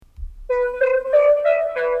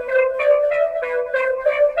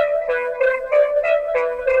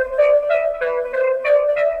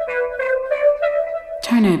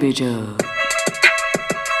bitch up.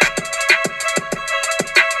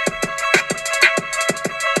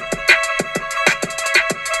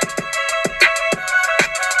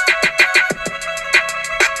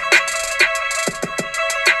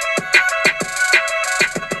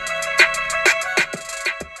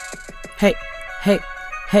 Hey, hey,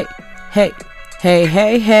 hey, hey, hey,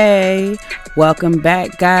 hey, hey. Welcome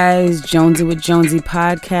back, guys. Jonesy with Jonesy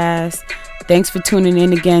podcast. Thanks for tuning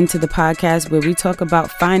in again to the podcast where we talk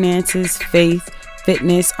about finances, faith,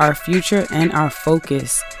 fitness, our future, and our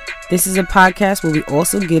focus. This is a podcast where we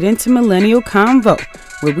also get into millennial convo,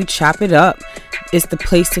 where we chop it up. It's the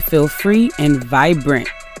place to feel free and vibrant.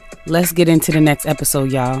 Let's get into the next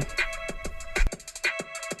episode, y'all.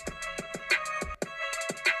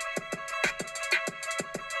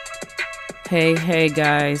 Hey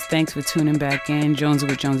guys, thanks for tuning back in. Jonesy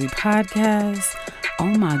with Jonesy podcast.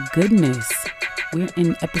 Oh my goodness, we're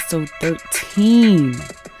in episode 13.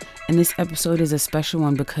 And this episode is a special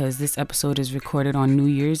one because this episode is recorded on New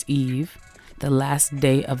Year's Eve, the last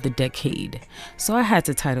day of the decade. So I had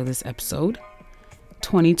to title this episode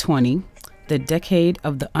 2020, the decade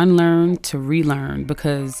of the unlearn to relearn,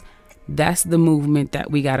 because that's the movement that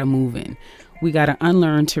we got to move in. We got to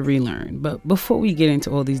unlearn to relearn. But before we get into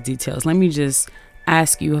all these details, let me just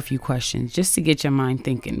ask you a few questions just to get your mind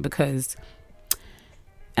thinking, because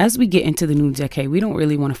as we get into the new decade, we don't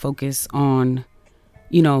really want to focus on,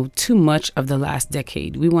 too much of the last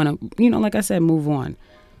decade. We want to, like I said, move on.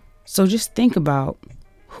 So just think about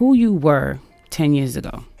who you were 10 years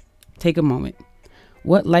ago. Take a moment.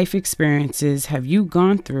 What life experiences have you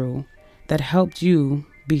gone through that helped you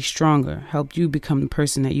be stronger, helped you become the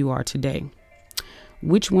person that you are today?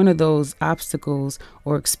 Which one of those obstacles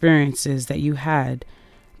or experiences that you had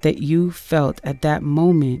that you felt at that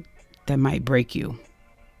moment that might break you?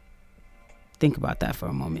 Think about that for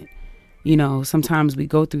a moment. Sometimes we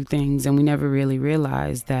go through things and we never really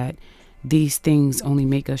realize that these things only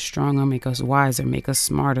make us stronger, make us wiser, make us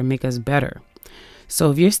smarter, make us better.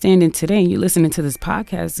 So if you're standing today and you're listening to this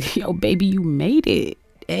podcast, yo, baby, you made it.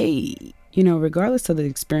 Hey, regardless of the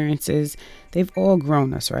experiences, they've all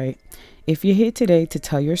grown us, right? If you're here today to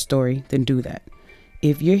tell your story, then do that.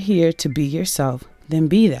 If you're here to be yourself, then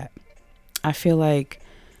be that. I feel like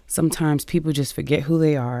sometimes people just forget who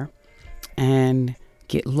they are and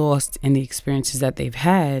get lost in the experiences that they've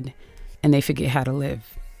had, and they forget how to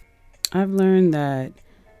live. I've learned that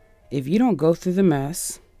if you don't go through the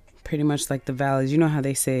mess, pretty much like the valleys, you know how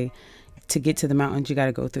they say to get to the mountains, you got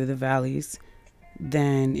to go through the valleys.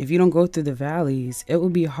 Then if you don't go through the valleys, it will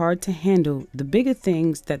be hard to handle the bigger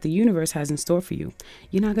things that the universe has in store for you.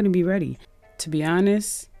 You're not going to be ready. To be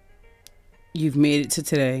honest, you've made it to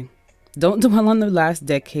today. Don't dwell on the last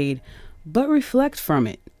decade, but reflect from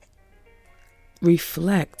it.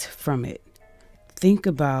 Reflect from it. Think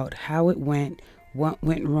about how it went, what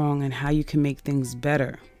went wrong, and how you can make things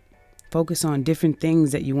better. Focus on different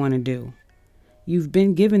things that you want to do. You've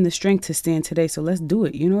been given the strength to stand today, so let's do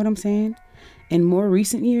it. You know what I'm saying? In more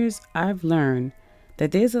recent years, I've learned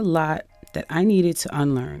that there's a lot that I needed to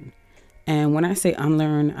unlearn. And when I say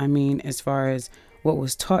unlearn, I mean as far as what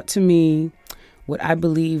was taught to me, what I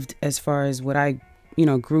believed as far as what I,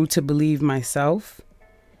 grew to believe myself.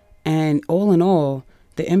 And all in all,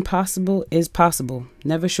 the impossible is possible.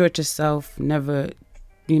 Never short yourself, never,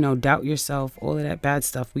 doubt yourself, all of that bad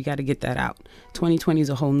stuff. We got to get that out. 2020 is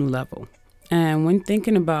a whole new level. And when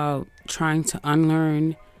thinking about trying to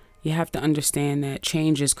unlearn, you have to understand that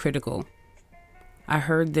change is critical. I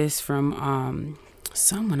heard this from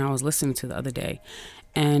someone I was listening to the other day,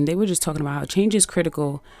 and they were just talking about how change is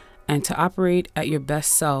critical, and to operate at your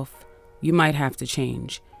best self, you might have to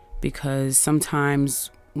change, because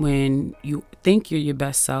sometimes when you think you're your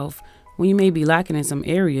best self, when you may be lacking in some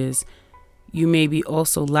areas, you may be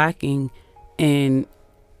also lacking in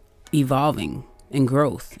evolving and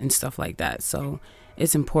growth and stuff like that. So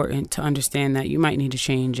it's important to understand that you might need to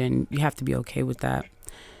change, and you have to be okay with that.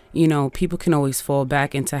 People can always fall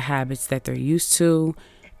back into habits that they're used to.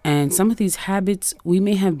 And some of these habits we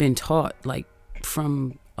may have been taught like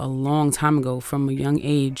from a long time ago, from a young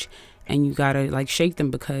age. And you got to shake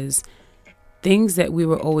them, because things that we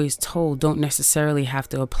were always told don't necessarily have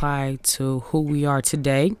to apply to who we are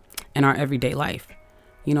today in our everyday life.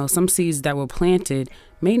 Some seeds that were planted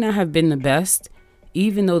may not have been the best,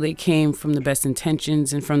 even though they came from the best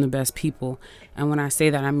intentions and from the best people. And when I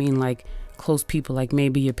say that, I mean close people, like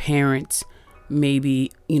maybe your parents,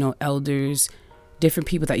 maybe, elders, different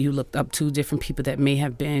people that you looked up to, different people that may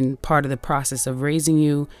have been part of the process of raising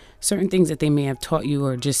you. Certain things that they may have taught you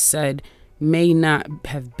or just said may not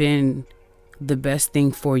have been the best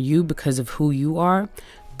thing for you because of who you are.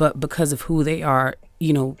 but because of who they are,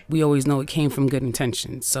 we always know it came from good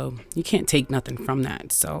intentions. So you can't take nothing from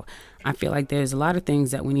that. So I feel like there's a lot of things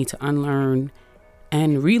that we need to unlearn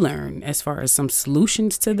and relearn as far as some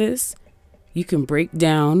solutions to this. You can break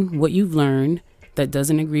down what you've learned that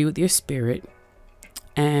doesn't agree with your spirit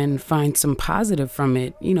and find some positive from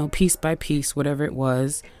it, piece by piece, whatever it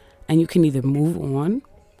was. And you can either move on,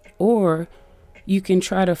 or you can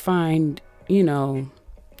try to find,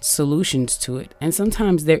 solutions to it. And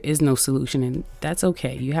sometimes there is no solution, and that's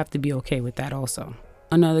okay. You have to be okay with that also.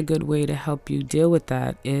 Another good way to help you deal with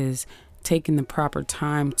that is taking the proper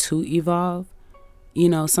time to evolve.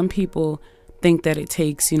 Some people think that it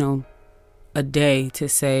takes, a day to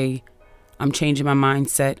say, I'm changing my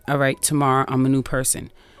mindset. All right, tomorrow I'm a new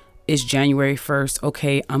person. It's January 1st.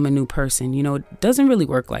 Okay, I'm a new person. It doesn't really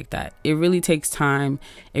work like that. It really takes time.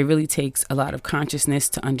 It really takes a lot of consciousness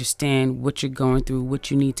to understand what you're going through,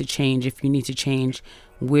 what you need to change, if you need to change,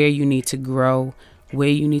 where you need to grow, where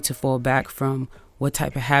you need to fall back from, what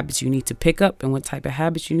type of habits you need to pick up and what type of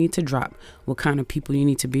habits you need to drop, what kind of people you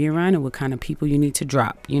need to be around and what kind of people you need to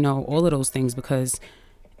drop, all of those things, because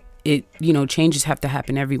changes have to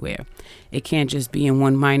happen everywhere. It can't just be in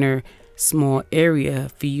one minor, small area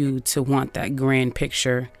for you to want that grand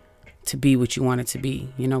picture to be what you want it to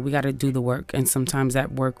be. We got to do the work. And sometimes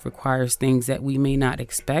that work requires things that we may not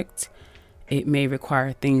expect. It may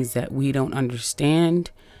require things that we don't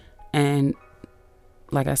understand. And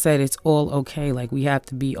like I said, it's all okay. Like, we have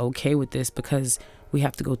to be okay with this because we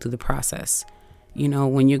have to go through the process.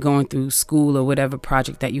 When you're going through school or whatever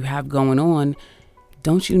project that you have going on,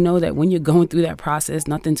 don't you know that when you're going through that process,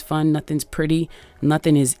 nothing's fun, nothing's pretty,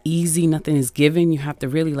 nothing is easy, nothing is given. You have to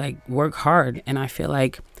really work hard. And I feel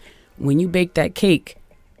like when you bake that cake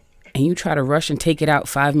and you try to rush and take it out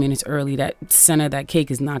 5 minutes early, that center of that cake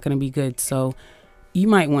is not going to be good. So you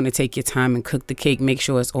might want to take your time and cook the cake, make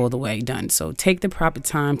sure it's all the way done. So take the proper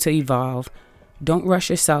time to evolve. Don't rush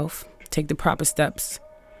yourself. Take the proper steps.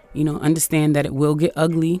 Understand that it will get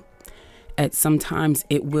ugly. Sometimes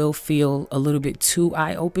it will feel a little bit too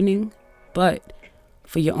eye-opening, but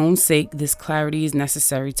for your own sake, this clarity is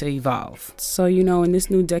necessary to evolve. So, in this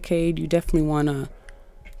new decade, you definitely want to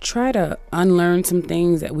try to unlearn some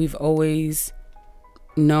things that we've always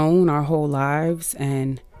known our whole lives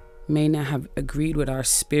and may not have agreed with our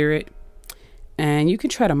spirit. And you can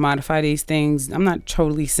try to modify these things. I'm not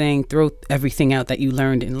totally saying throw everything out that you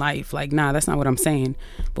learned in life. That's not what I'm saying.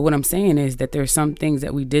 But what I'm saying is that there's some things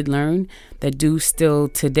that we did learn that do still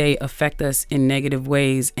today affect us in negative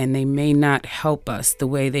ways, and they may not help us the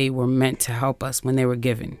way they were meant to help us when they were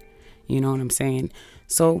given. You know what I'm saying?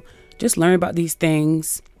 So just learn about these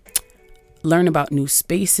things. Learn about new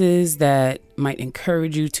spaces that might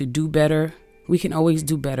encourage you to do better. We can always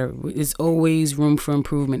do better. There's always room for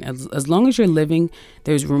improvement. As long as you're living,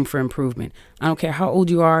 there's room for improvement. I don't care how old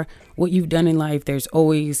you are, what you've done in life, there's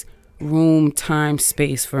always room, time,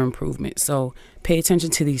 space for improvement. So pay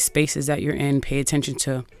attention to these spaces that you're in. Pay attention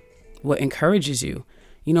to what encourages you.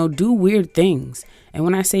 Do weird things. And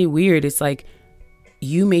when I say weird, it's like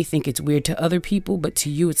you may think it's weird to other people, but to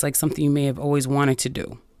you, it's like something you may have always wanted to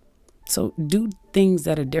do. So do things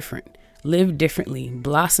that are different. Live differently.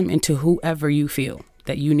 Blossom into whoever you feel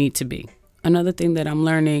that you need to be. Another thing that I'm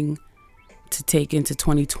learning to take into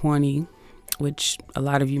 2020, which a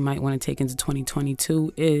lot of you might want to take into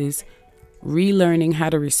 2022, is relearning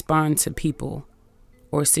how to respond to people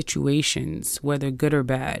or situations, whether good or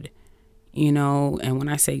bad. And when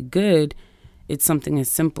I say good, it's something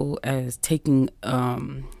as simple as taking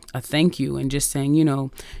a thank you and just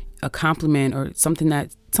saying, a compliment or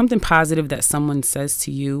something positive that someone says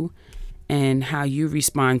to you, and how you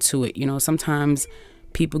respond to it. Sometimes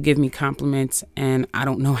people give me compliments and I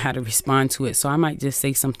don't know how to respond to it. So I might just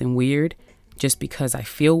say something weird just because I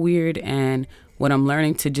feel weird. And what I'm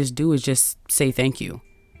learning to just do is just say thank you,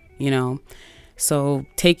 So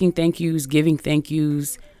taking thank yous, giving thank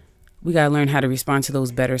yous, we got to learn how to respond to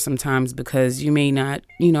those better sometimes, because you may not,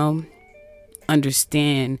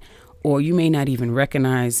 understand, or you may not even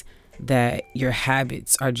recognize that your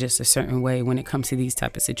habits are just a certain way when it comes to these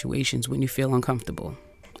type of situations when you feel uncomfortable.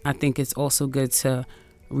 I think it's also good to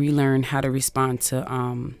relearn how to respond to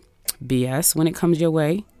BS when it comes your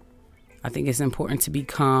way. I think it's important to be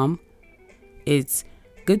calm. It's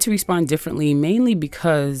good to respond differently, mainly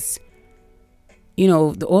because,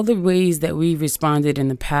 all the ways that we responded in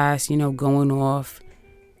the past, going off,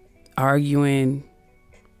 arguing,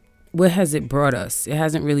 what has it brought us? It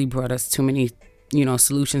hasn't really brought us too many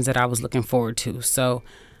solutions that I was looking forward to. So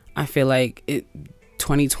I feel like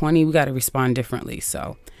 2020, we got to respond differently.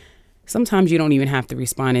 So sometimes you don't even have to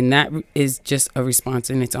respond. And that is just a response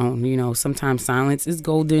in its own. You know, sometimes silence is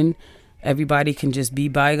golden. Everybody can just be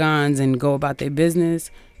bygones and go about their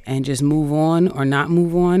business and just move on or not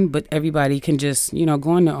move on. But everybody can just, you know,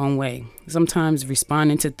 go on their own way. Sometimes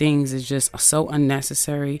responding to things is just so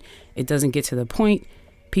unnecessary. It doesn't get to the point.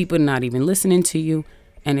 People are not even listening to you.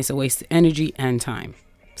 And it's a waste of energy and time.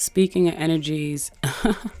 Speaking of energies,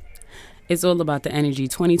 it's all about the energy.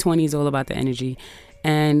 2020 is all about the energy.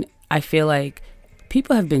 And I feel like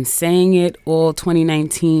people have been saying it all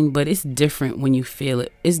 2019, but it's different when you feel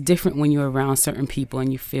it. It's different when you're around certain people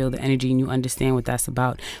and you feel the energy and you understand what that's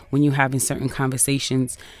about. When you're having certain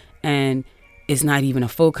conversations and it's not even a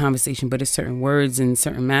full conversation, but it's certain words and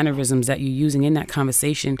certain mannerisms that you're using in that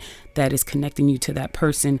conversation that is connecting you to that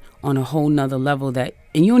person on a whole nother level that,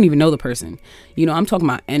 and you don't even know the person. You know, I'm talking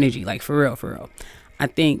about energy, like for real, for real. I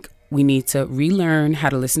think we need to relearn how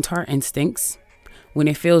to listen to our instincts. When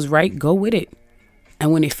it feels right, go with it.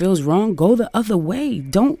 And when it feels wrong, go the other way.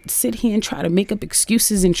 Don't sit here and try to make up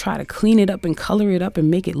excuses and try to clean it up and color it up and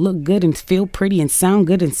make it look good and feel pretty and sound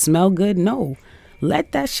good and smell good. No,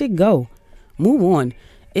 let that shit go. Move on.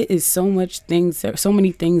 It is so much things, so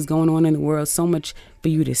many things going on in the world, so much for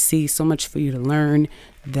you to see, so much for you to learn,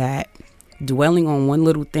 that dwelling on one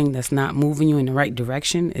little thing that's not moving you in the right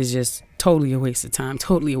direction is just totally a waste of time,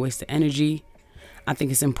 totally a waste of energy. I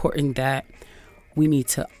think it's important that we need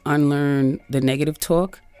to unlearn the negative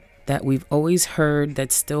talk that we've always heard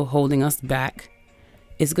that's still holding us back.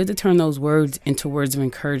 It's good to turn those words into words of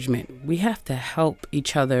encouragement. We have to help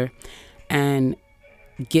each other and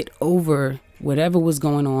get over whatever was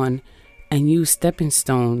going on and use stepping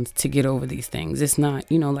stones to get over these things. It's not,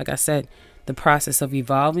 you know, like I said, the process of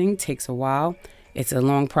evolving takes a while. It's a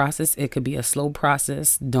long process. It could be a slow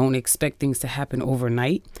process. Don't expect things to happen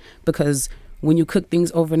overnight, because when you cook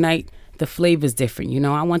things overnight, the flavor is different. You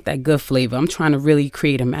know, I want that good flavor. I'm trying to really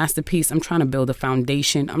create a masterpiece. I'm trying to build a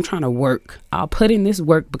foundation. I'm trying to work. I'll put in this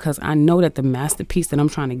work because I know that the masterpiece that I'm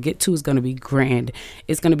trying to get to is going to be grand.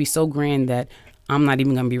 It's going to be so grand that I'm not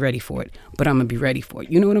even going to be ready for it, but I'm going to be ready for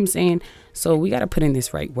it. You know what I'm saying? So we got to put in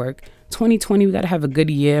this right work. 2020, we got to have a good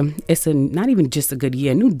year. It's not even just a good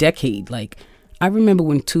year, a new decade. Like, I remember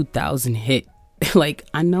when 2000 hit. Like,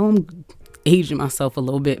 I know I'm aging myself a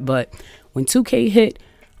little bit, but when 2K hit,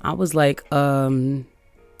 I was like, all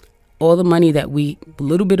the money that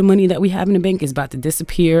little bit of money that we have in the bank is about to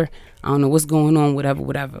disappear. I don't know what's going on,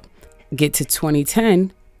 whatever. Get to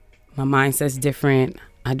 2010, my mindset's different.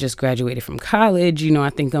 I just graduated from college. You know,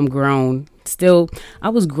 I think I'm grown. Still, I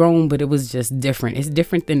was grown, but it was just different. It's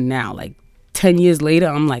different than now. Like 10 years later,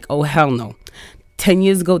 I'm like, oh, hell no. 10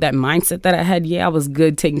 years ago, that mindset that I had, yeah, I was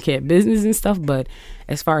good taking care of business and stuff. But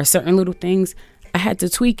as far as certain little things, I had to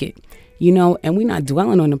tweak it, you know, and we're not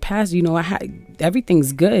dwelling on the past. You know,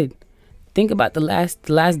 everything's good. Think about the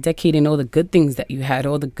last decade and all the good things that you had,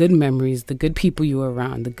 all the good memories, the good people you were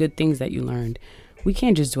around, the good things that you learned. We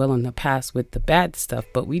can't just dwell on the past with the bad stuff,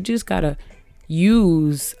 but we just got to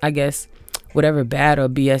use, I guess, whatever bad or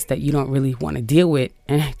BS that you don't really want to deal with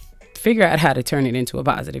and figure out how to turn it into a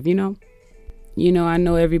positive, you know? You know, I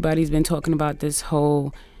know everybody's been talking about this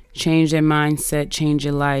whole change their mindset, change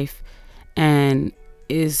your life. And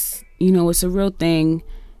it's, you know, it's a real thing.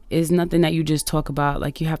 It's nothing that you just talk about.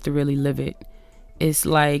 Like, you have to really live it. It's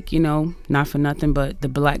like, you know, not for nothing, but the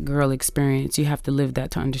Black girl experience. You have to live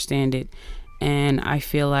that to understand it. And I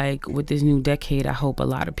feel like with this new decade, I hope a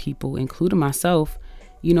lot of people, including myself,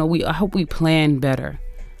 you know, I hope we plan better.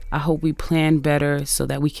 I hope we plan better so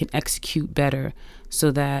that we can execute better,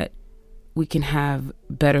 so that we can have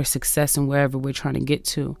better success in wherever we're trying to get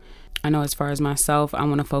to. I know as far as myself, I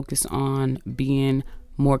want to focus on being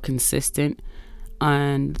more consistent.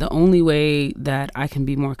 And the only way that I can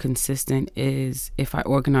be more consistent is if I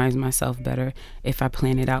organize myself better, if I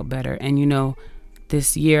plan it out better. And, you know,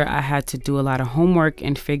 this year I had to do a lot of homework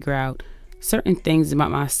and figure out certain things about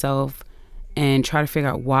myself and try to figure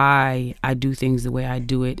out why I do things the way I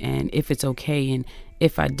do it and if it's okay. And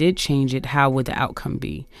if I did change it, how would the outcome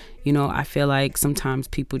be? You know, I feel like sometimes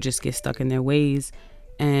people just get stuck in their ways,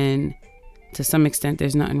 and to some extent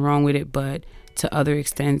there's nothing wrong with it, but to other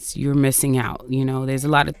extents you're missing out. You know, there's a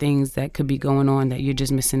lot of things that could be going on that you're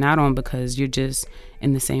just missing out on because you're just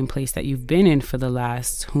in the same place that you've been in for the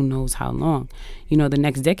last who knows how long. You know, the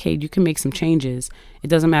next decade you can make some changes. It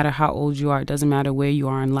doesn't matter how old you are. It doesn't matter where you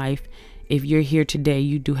are in life. If you're here today,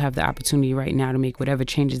 you do have the opportunity right now to make whatever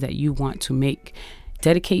changes that you want to make.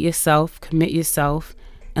 Dedicate yourself, commit yourself,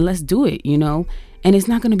 and let's do it, you know. And it's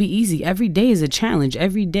not going to be easy. Every day is a challenge.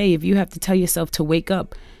 Every day, if you have to tell yourself to wake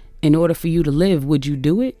up in order for you to live, would you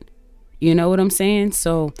do it? You know what I'm saying?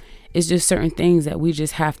 So it's just certain things that we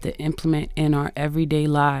just have to implement in our everyday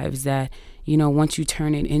lives that, once you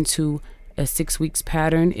turn it into a 6 weeks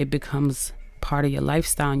pattern, it becomes part of your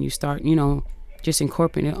lifestyle, and you start, just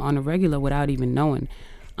incorporating it on a regular without even knowing.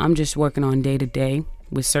 I'm just working on day to day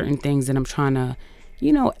with certain things that I'm trying to,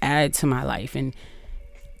 add to my life, and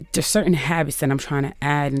there's certain habits that I'm trying to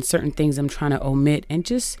add and certain things I'm trying to omit, and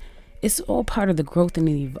just, it's all part of the growth and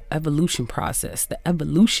the evolution process, the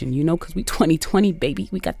evolution, because we 2020, baby,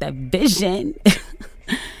 we got that vision.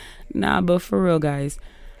 Nah, but for real, guys,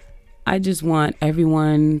 I just want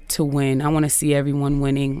everyone to win. I want to see everyone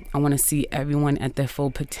winning. I want to see everyone at their full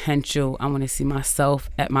potential. I want to see myself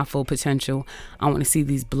at my full potential. I want to see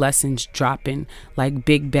these blessings dropping like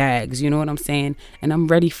big bags. You know what I'm saying? And I'm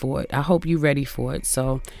ready for it. I hope you're ready for it.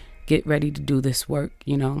 So get ready to do this work,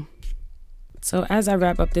 So as I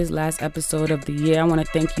wrap up this last episode of the year, I want to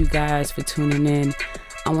thank you guys for tuning in.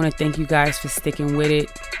 I want to thank you guys for sticking with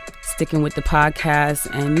it, sticking with the podcast,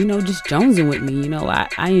 and, just jonesing with me.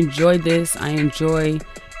 I enjoy this. I enjoy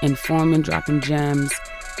informing, dropping gems,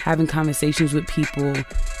 having conversations with people.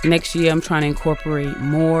 Next year, I'm trying to incorporate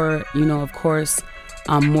more. Of course,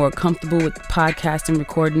 I'm more comfortable with podcasting,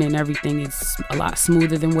 recording, and everything. It's a lot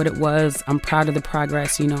smoother than what it was. I'm proud of the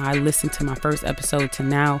progress. I listened to my first episode to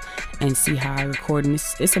now and see how I record, and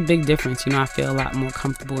it's a big difference. I feel a lot more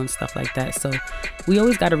comfortable and stuff like that. So we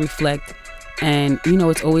always got to reflect. And,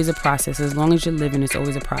 it's always a process. As long as you're living, it's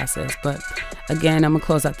always a process. But again, I'm going to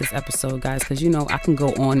close out this episode, guys, because, I can go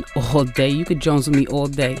on all day. You could Jones with me all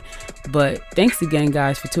day. But thanks again,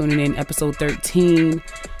 guys, for tuning in. Episode 13.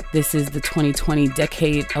 This is the 2020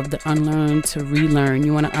 decade of the unlearn to relearn.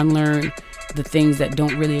 You want to unlearn the things that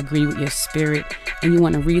don't really agree with your spirit. And you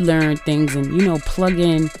want to relearn things and, plug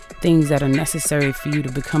in things that are necessary for you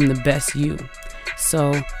to become the best you.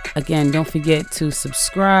 So, again, don't forget to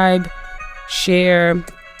subscribe, share,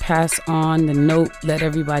 pass on the note, let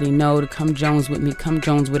everybody know to come Jones with me, come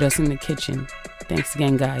Jones with us in the kitchen. Thanks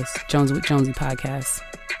again, guys. Jones with Jonesy Podcast.